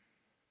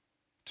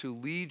to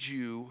lead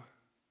you,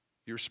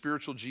 your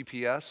spiritual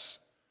GPS,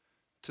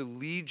 to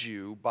lead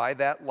you by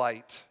that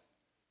light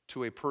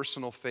to a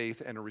personal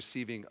faith and a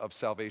receiving of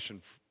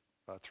salvation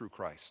through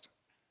Christ.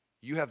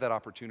 You have that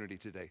opportunity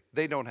today.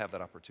 They don't have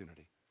that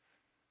opportunity.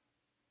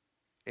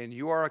 And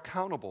you are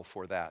accountable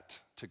for that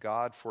to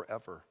God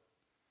forever.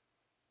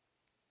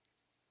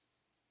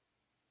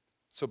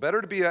 So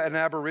better to be an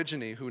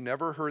Aborigine who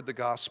never heard the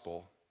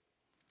gospel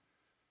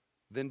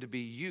than to be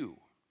you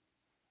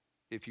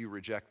if you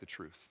reject the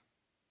truth.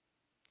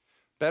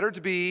 Better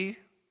to be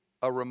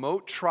a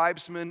remote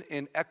tribesman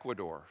in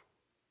Ecuador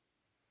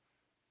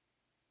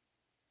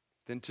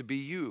than to be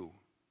you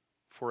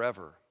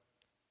forever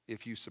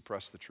if you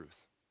suppress the truth.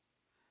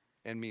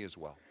 And me as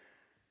well.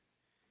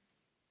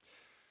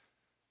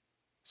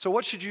 So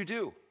what should you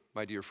do,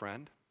 my dear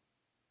friend?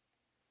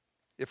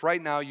 If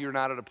right now you're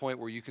not at a point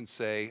where you can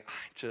say,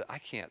 I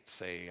can't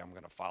say I'm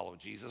going to follow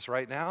Jesus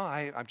right now.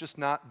 I'm just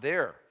not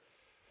there.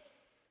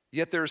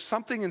 Yet there's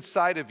something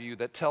inside of you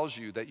that tells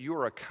you that you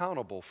are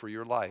accountable for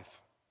your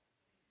life.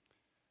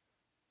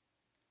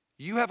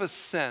 You have a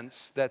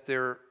sense that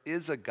there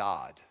is a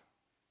God.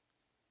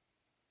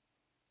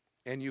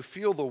 And you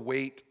feel the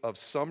weight of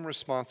some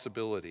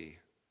responsibility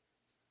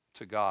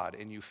to God,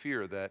 and you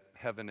fear that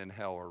heaven and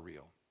hell are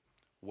real.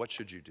 What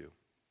should you do?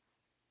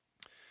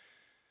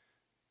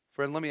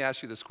 Friend, let me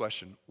ask you this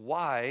question.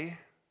 Why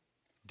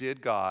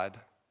did God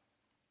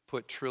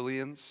put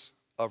trillions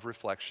of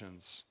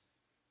reflections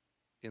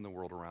in the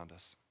world around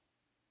us?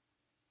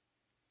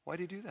 Why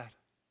did he do that?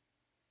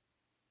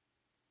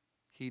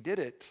 He did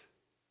it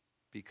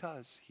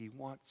because he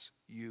wants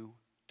you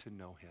to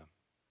know him.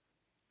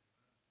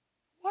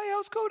 Why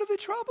else go to the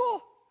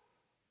trouble?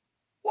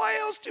 Why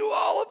else do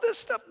all of this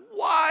stuff?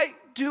 Why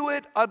do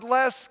it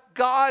unless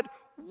God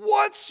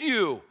wants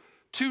you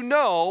to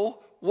know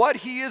what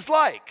he is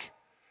like?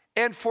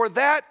 And for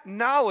that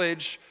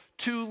knowledge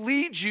to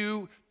lead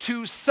you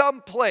to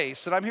some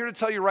place, and I'm here to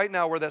tell you right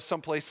now where that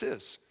someplace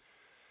is.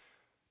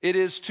 It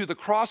is to the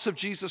cross of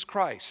Jesus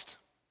Christ.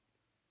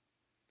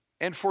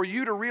 And for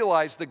you to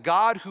realize the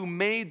God who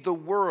made the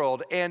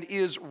world and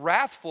is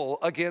wrathful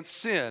against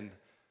sin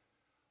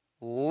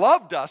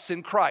loved us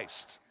in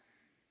Christ.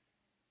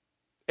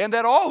 And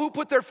that all who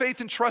put their faith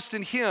and trust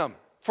in him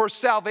for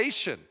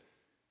salvation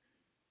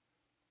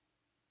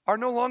are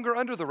no longer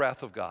under the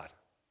wrath of God,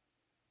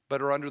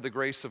 but are under the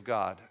grace of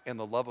God and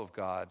the love of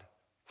God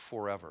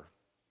forever.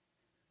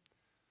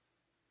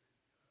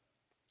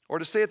 Or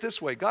to say it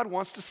this way, God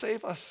wants to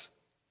save us.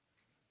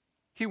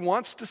 He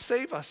wants to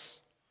save us.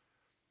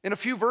 In a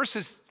few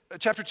verses,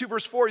 chapter 2,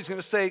 verse 4, he's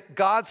going to say,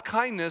 God's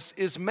kindness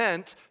is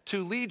meant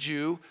to lead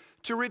you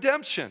to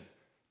redemption,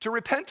 to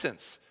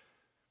repentance.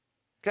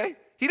 Okay?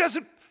 He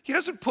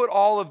doesn't put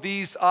all of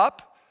these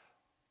up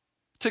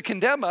to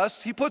condemn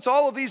us. He puts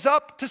all of these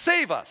up to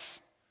save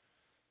us.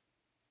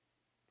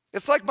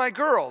 It's like my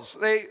girls.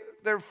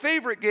 Their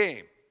favorite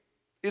game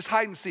is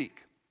hide and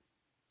seek.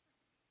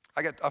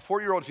 I got a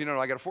 4-year-old, if you don't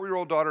know, I got a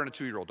 4-year-old daughter and a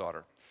 2-year-old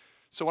daughter.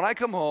 So when I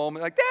come home,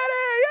 I'm like, Daddy,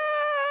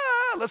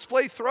 yeah, let's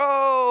play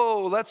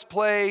throw, let's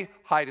play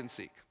hide and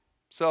seek.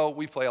 So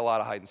we play a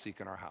lot of hide and seek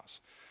in our house.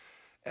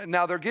 And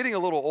now they're getting a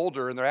little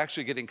older and they're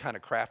actually getting kind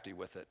of crafty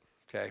with it,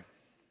 okay?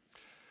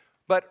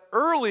 But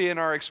early in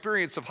our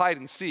experience of hide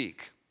and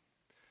seek,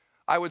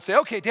 I would say,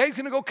 okay, Dad's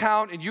gonna go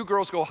count and you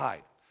girls go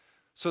hide.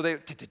 So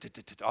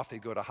off they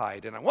go to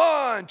hide. And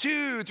 1,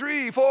 2,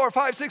 3, 4,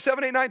 5, 6,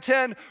 7, 8, 9,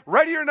 10,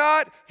 ready or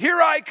not,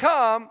 here I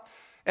come.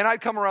 And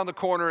I'd come around the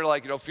corner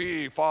like,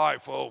 fee, fi,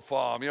 fo,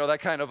 fum, that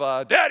kind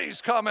of,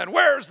 Daddy's coming,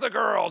 where's the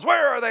girls?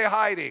 Where are they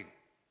hiding?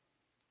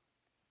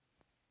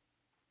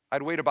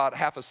 I'd wait about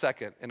half a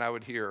second and I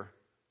would hear,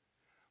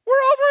 we're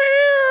over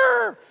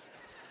here.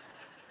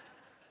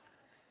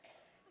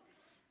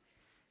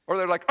 Or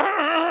they're like,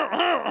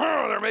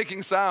 they're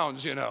making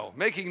sounds,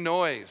 making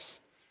noise.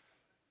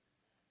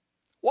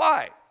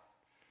 Why?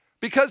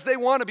 Because they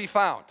want to be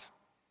found.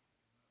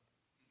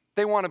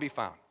 They want to be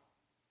found.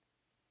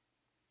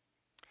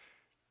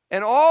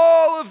 And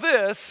all of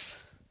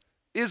this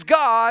is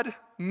God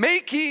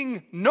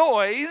making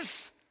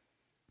noise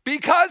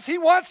because he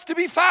wants to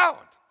be found.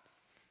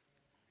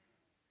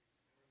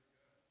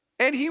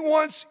 And he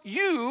wants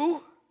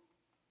you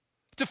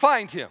to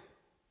find him.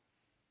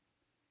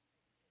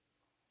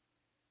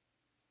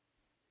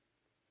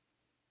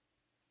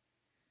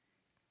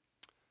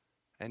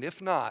 And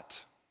if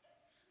not,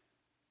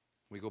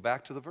 we go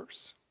back to the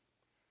verse.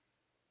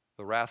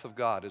 The wrath of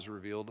God is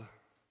revealed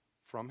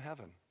from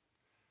heaven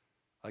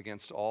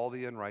against all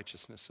the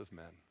unrighteousness of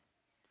men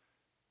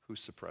who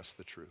suppress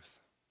the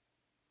truth.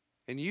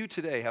 And you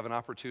today have an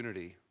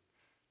opportunity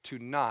to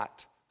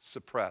not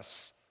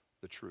suppress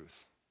the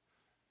truth,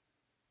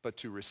 but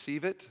to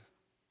receive it,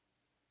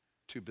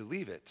 to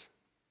believe it,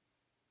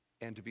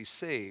 and to be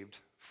saved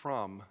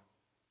from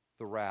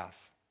the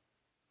wrath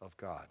of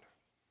God.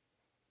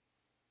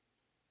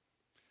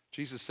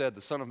 Jesus said,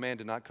 the Son of Man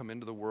did not come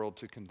into the world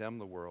to condemn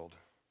the world,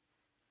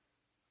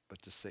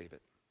 but to save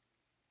it.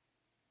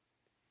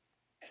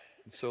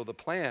 And so the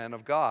plan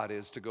of God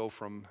is to go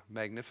from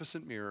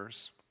magnificent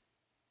mirrors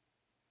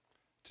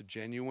to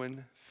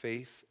genuine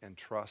faith and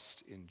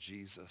trust in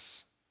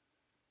Jesus,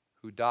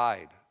 who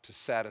died to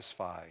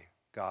satisfy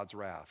God's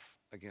wrath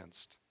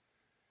against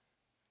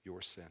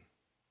your sin.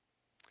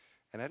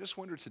 And I just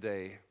wonder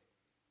today,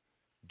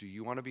 do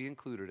you want to be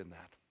included in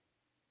that?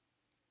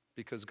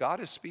 Because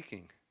God is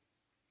speaking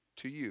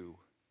to you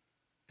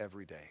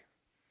every day.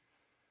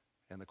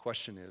 And the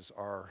question is,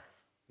 are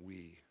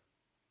we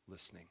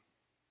listening?